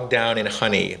slogged down in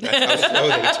honey. That's how slow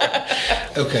they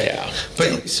turn. Okay. Yeah.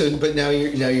 But now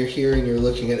you're here and you're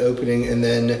looking at opening, and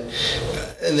then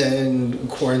And then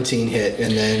quarantine hit,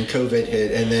 and then COVID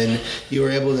hit, and then you were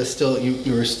able to still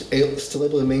still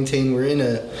able to maintain. We're in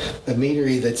a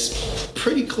meadery that's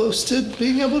pretty close to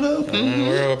being able to open.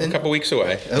 We're a couple weeks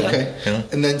away. Okay. Yeah.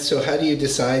 And then, so how do you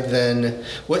decide then?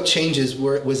 What changes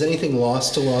was anything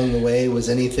lost along the way? Was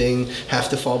anything have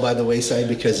to fall by the wayside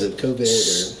because of COVID? Or?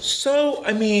 So,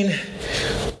 I mean,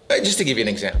 just to give you an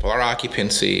example, our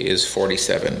occupancy is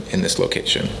 47 in this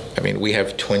location. I mean, we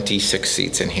have 26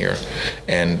 seats in here,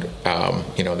 and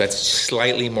that's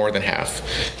slightly more than half.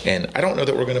 And I don't know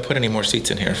that we're going to put any more seats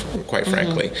in here, quite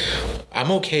frankly. I'm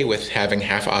okay with having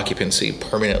half occupancy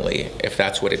permanently if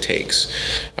that's what it takes.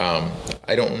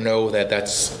 I don't know that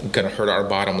that's going to hurt our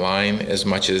bottom line as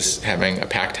much as having a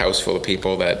packed house full of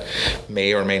people that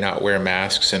may or may not wear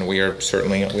masks. And we have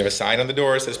a sign on the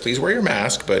door that says, please wear your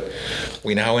mask, but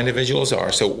we know how individuals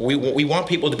are. So we want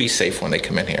people to be safe when they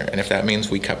come in here. And if that means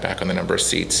we cut back on the number of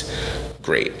seats,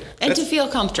 great. And to feel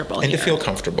comfortable And here. to feel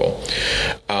comfortable.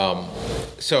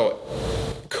 So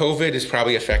COVID has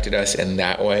probably affected us in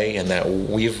that way, in that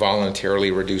we've voluntarily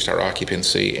reduced our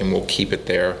occupancy, and we'll keep it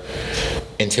there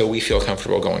until we feel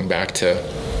comfortable going back to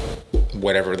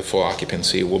whatever the full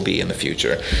occupancy will be in the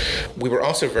future. We were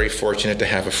also very fortunate to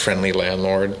have a friendly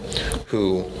landlord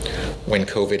who, when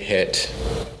COVID hit,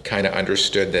 kind of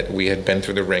understood that we had been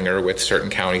through the ringer with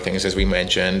certain county things, as we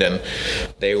mentioned, and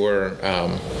they were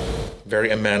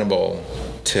very amenable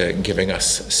to giving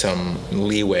us some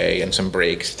leeway and some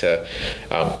breaks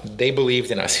they believed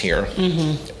in us here,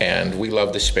 and we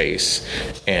loved the space,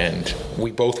 and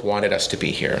we both wanted us to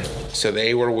be here. So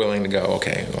they were willing to go,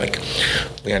 okay,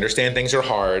 we understand things are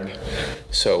hard,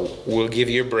 so we'll give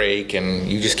you a break,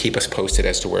 and you just keep us posted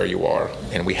as to where you are,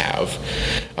 and we have.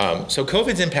 So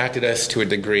COVID's impacted us to a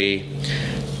degree.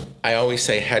 I always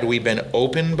say, had we been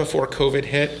open before COVID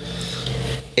hit,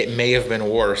 it may have been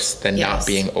worse than not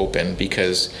being open,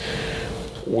 because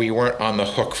we weren't on the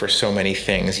hook for so many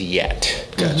things yet.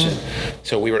 Gotcha.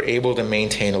 So we were able to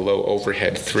maintain a low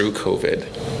overhead through COVID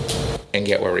and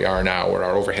get where we are now, where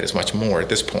our overhead is much more at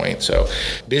this point. So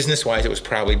business-wise, it was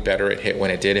probably better it hit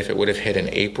when it did. If it would have hit in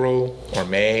April or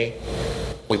May,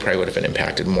 we probably would have been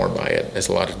impacted more by it, as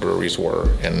a lot of breweries were,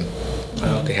 and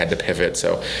they had to pivot.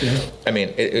 So, I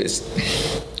mean,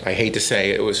 I hate to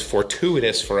say it was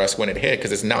fortuitous for us when it hit,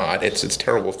 because it's not. It's a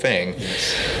terrible thing.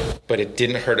 Yes. But it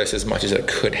didn't hurt us as much as it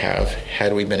could have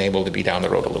had we been able to be down the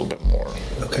road a little bit more.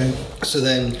 Okay. So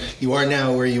then you are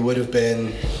now where you would have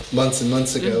been months and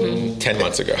months ago. 10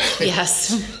 months ago.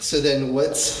 Yes. So then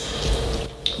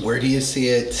where do you see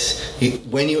it,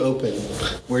 when you open,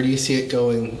 where do you see it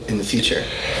going in the future?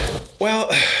 Well,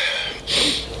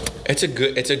 it's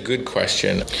a good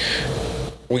question.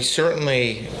 We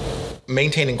certainly,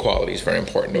 maintaining quality is very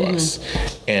important to us,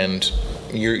 and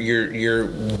you're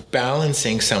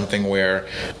balancing something where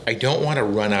I don't want to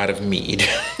run out of mead.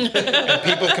 And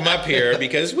people come up here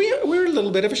because we're a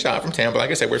little bit of a shot from town, but like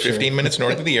I said, we're 15 minutes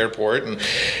north of the airport, and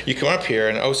you come up here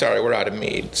and, oh, sorry, we're out of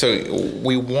mead. So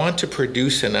we want to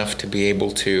produce enough to be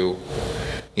able to,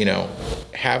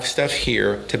 have stuff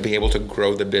here to be able to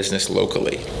grow the business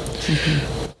locally.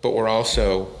 But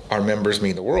our members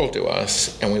mean the world to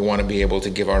us, and we want to be able to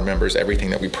give our members everything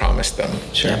that we promised them.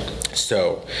 Sure.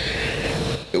 So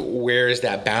where is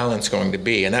that balance going to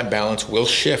be? And that balance will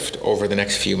shift over the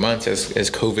next few months as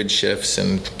COVID shifts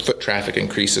and foot traffic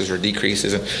increases or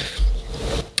decreases.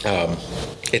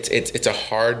 It's a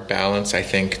hard balance, I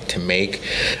think, to make.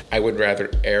 I would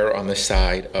rather err on the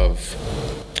side of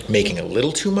making a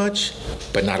little too much,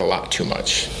 but not a lot too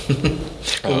much.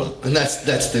 And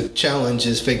that's the challenge,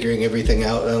 is figuring everything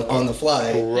out on the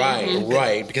fly.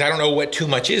 Right. Because I don't know what too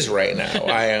much is right now.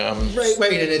 Right. And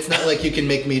it's not like you can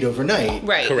make meat overnight.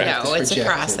 Right. Correct. No, it's a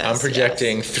process. I'm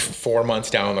projecting 4 months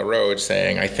down the road,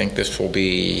 saying I think this will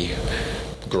be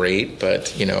great,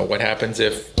 but what happens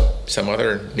if some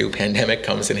other new pandemic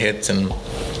comes and hits, and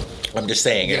I'm just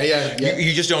saying. Yeah.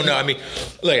 You just don't know. I mean,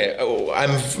 look,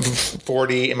 I'm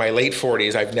 40, in my late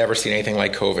 40s. I've never seen anything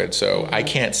like COVID, so I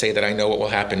can't say that I know what will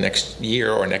happen next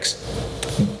year or next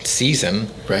season.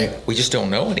 Right. We just don't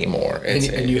know anymore.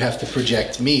 And you have to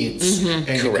project meats and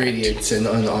ingredients and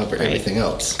everything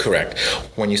else. Correct.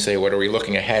 When you say, what are we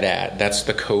looking ahead at? That's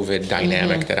the COVID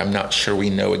dynamic that I'm not sure we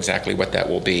know exactly what that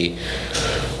will be.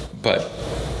 But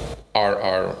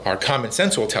our common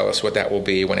sense will tell us what that will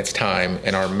be when it's time,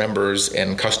 and our members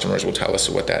and customers will tell us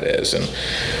what that is, and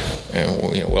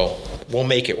we'll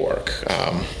make it work.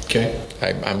 Okay.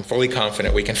 I'm fully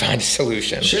confident we can find a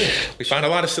solution. Sure. We found a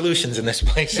lot of solutions in this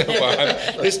place so far.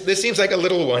 This seems like a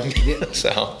little one.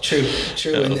 So True.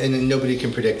 And nobody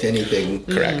can predict anything.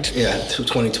 Correct. Yeah,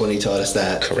 2020 taught us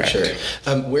that. Correct. For sure.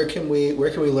 Where can we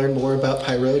learn more about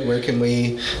Pie Road? Where can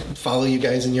we follow you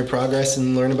guys in your progress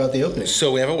and learn about the opening?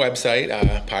 So we have a website,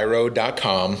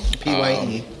 pieroad.com.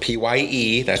 PYE.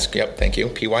 PYE. Thank you.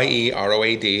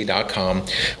 PYEROAD.com.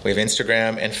 We have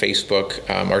Instagram and Facebook.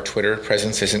 Our Twitter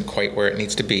presence isn't quite where it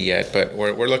needs to be yet, but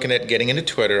we're looking at getting into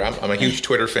Twitter. I'm a huge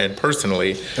Twitter fan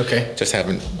personally. Okay. Just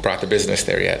haven't brought the business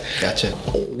there yet. Gotcha.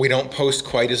 We don't post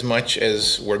quite as much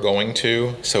as we're going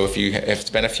to. So if it's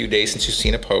been a few days since you've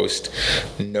seen a post,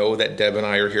 know that Deb and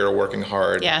I are here working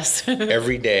hard. Yes.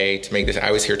 every day to make this.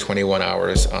 I was here 21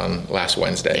 hours on last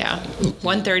Wednesday. Yeah.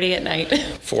 1:30 at night.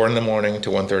 4 a.m. to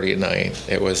 1:30 at night.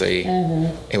 It was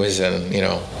an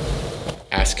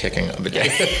ass kicking of a day.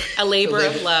 A labor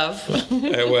of love.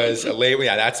 It was a labor.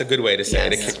 Yeah, that's a good way to say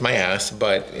it. It Yes. kicked my ass,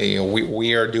 but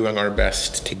we are doing our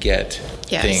best to get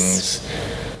Yes. things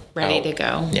Ready out. to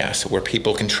go. Yeah, so where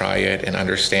people can try it and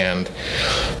understand,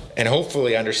 and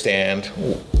hopefully understand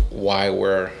why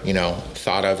we're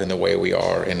thought of in the way we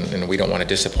are, and we don't want to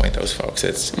disappoint those folks.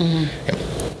 It's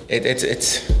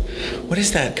what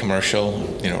is that commercial?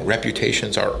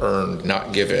 Reputations are earned,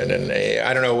 not given, and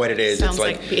I don't know what it is. Sounds it's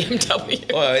like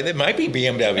BMW. Well, it might be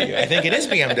BMW. I think it is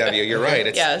BMW. You're right.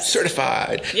 It's Yes.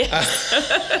 certified. Yes.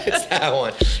 It's that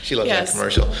one. She loves Yes. that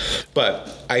commercial. But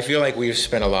I feel like we've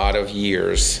spent a lot of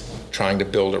years trying to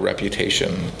build a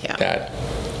reputation Yeah. that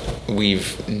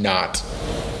we've not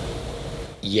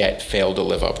yet failed to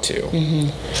live up to. Mm-hmm.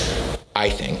 I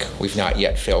think we've not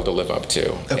yet failed to live up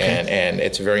to. Okay. And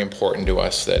it's very important to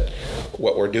us that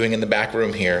what we're doing in the back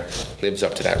room here lives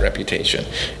up to that reputation.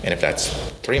 And if that's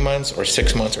 3 months or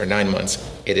 6 months or 9 months,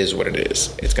 it is what it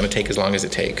is. It's going to take as long as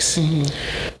it takes. Mm-hmm.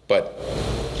 But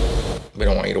we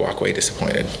don't want you to walk away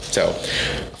disappointed. So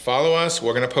follow us.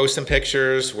 We're going to post some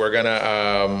pictures. We're going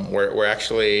to we're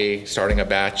actually starting a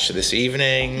batch this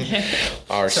evening.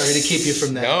 Sorry to keep you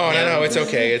from that. No, it's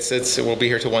okay. It's we'll be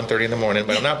here till 1:30 in the morning,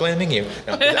 but I'm not blaming you.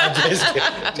 No, I'm just kidding.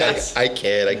 Nice. I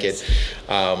kid.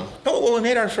 Well, we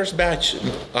made our first batch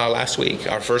last week.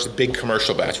 Our first big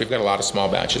commercial batch. We've got a lot of small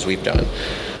batches we've done,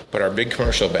 but our big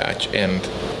commercial batch, and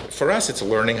for us, it's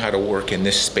learning how to work in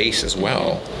this space as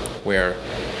well, where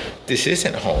this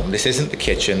isn't home. This isn't the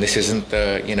kitchen. This isn't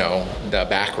the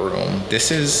back room.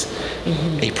 This is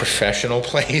a professional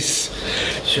place.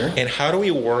 Sure. And how do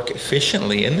we work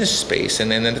efficiently in this space?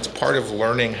 And then it's part of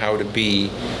learning how to be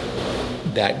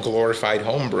that glorified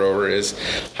home brewer is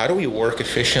how do we work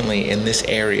efficiently in this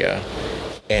area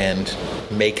and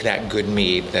make that good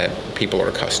mead that people are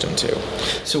accustomed to.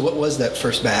 So what was that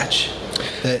first batch?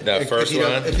 The first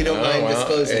one, if you don't mind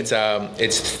disclosing.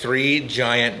 It's 3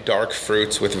 giant dark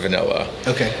fruits with vanilla.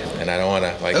 Okay. And I don't want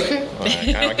to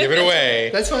kind of give it away.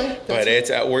 That's fine. But it's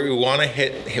we want to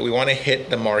hit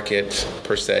the market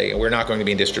per se. We're not going to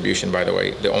be in distribution, by the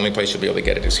way. The only place you'll be able to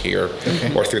get it is here,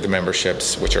 or through the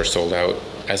memberships, which are sold out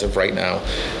as of right now.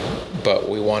 But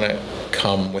we want to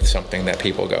come with something that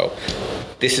people go,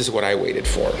 this is what I waited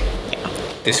for.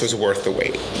 This was worth the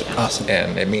wait. Awesome.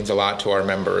 And it means a lot to our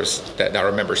members that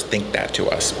our members think that to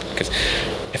us. Because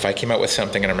if I came out with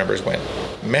something and our members went,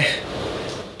 meh,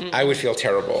 I would feel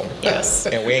terrible. Yes.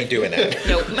 And we ain't doing that.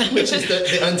 Nope. Which is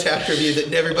the untapped review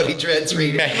that everybody dreads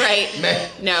reading. Meh. Right. Meh.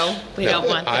 No, we don't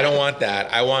want that. I don't want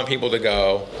that. I want people to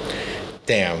go,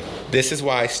 damn, this is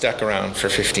why I stuck around for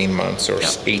 15 months or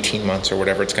 18 months or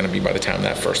whatever it's going to be by the time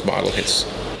that first bottle hits.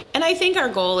 And I think our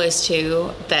goal is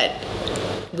too that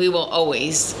we will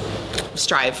always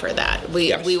strive for that.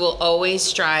 We will always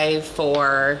strive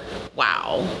for,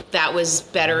 wow, that was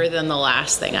better than the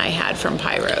last thing I had from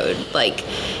Pie Road. Like,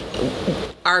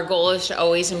 our goal is to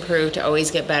always improve, to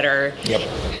always get better. Yep.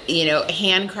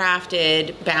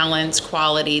 Handcrafted, balanced,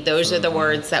 quality. Those are the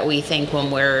words that we think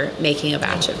when we're making a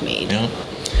batch of mead. Yeah.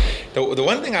 The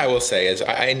one thing I will say is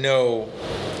I know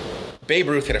Babe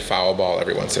Ruth hit a foul ball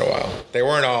every once in a while. They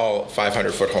weren't all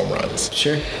 500-foot home runs.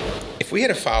 Sure. If we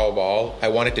hit a foul ball, I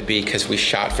want it to be because we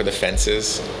shot for the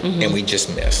fences and we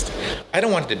just missed. I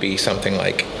don't want it to be something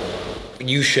like,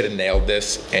 you should have nailed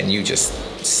this and you just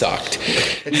sucked.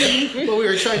 Well, we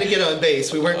were trying to get on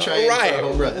base. We weren't trying for a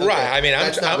home run. Okay. Right. I mean,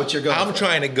 that's not what you're going I'm for.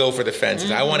 trying to go for the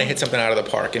fences. I want to hit something out of the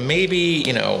park. And maybe,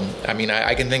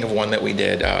 I can think of one that we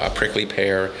did, a prickly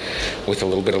pear with a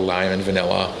little bit of lime and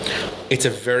vanilla. It's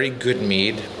a very good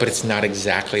mead, but it's not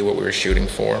exactly what we were shooting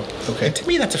for. Okay. And to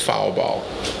me, that's a foul ball.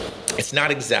 It's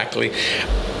not exactly.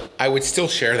 I would still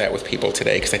share that with people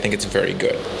today because I think it's very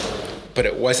good. But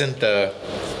it wasn't the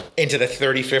into the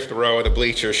 35th row of the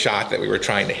bleacher shot that we were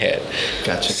trying to hit.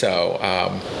 Gotcha. So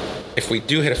if we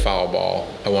do hit a foul ball,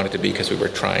 I want it to be because we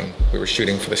were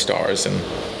shooting for the stars. And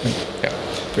yeah.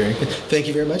 Very good. Thank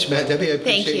you very much, Matt, Debbie. I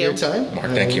appreciate your time.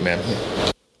 Mark, thank you, man.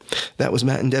 That was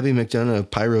Matt and Debbie McDonough of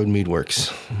Pie Road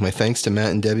Meadworks. My thanks to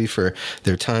Matt and Debbie for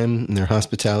their time and their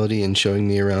hospitality and showing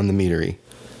me around the meadery.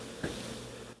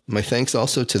 My thanks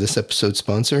also to this episode's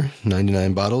sponsor,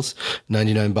 99 Bottles.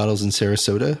 99 Bottles in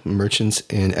Sarasota, merchants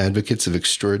and advocates of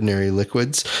extraordinary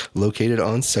liquids, located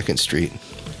on 2nd Street.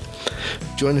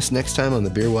 Join us next time on the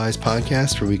Beerwise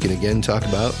podcast, where we can again talk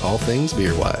about all things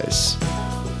Beerwise.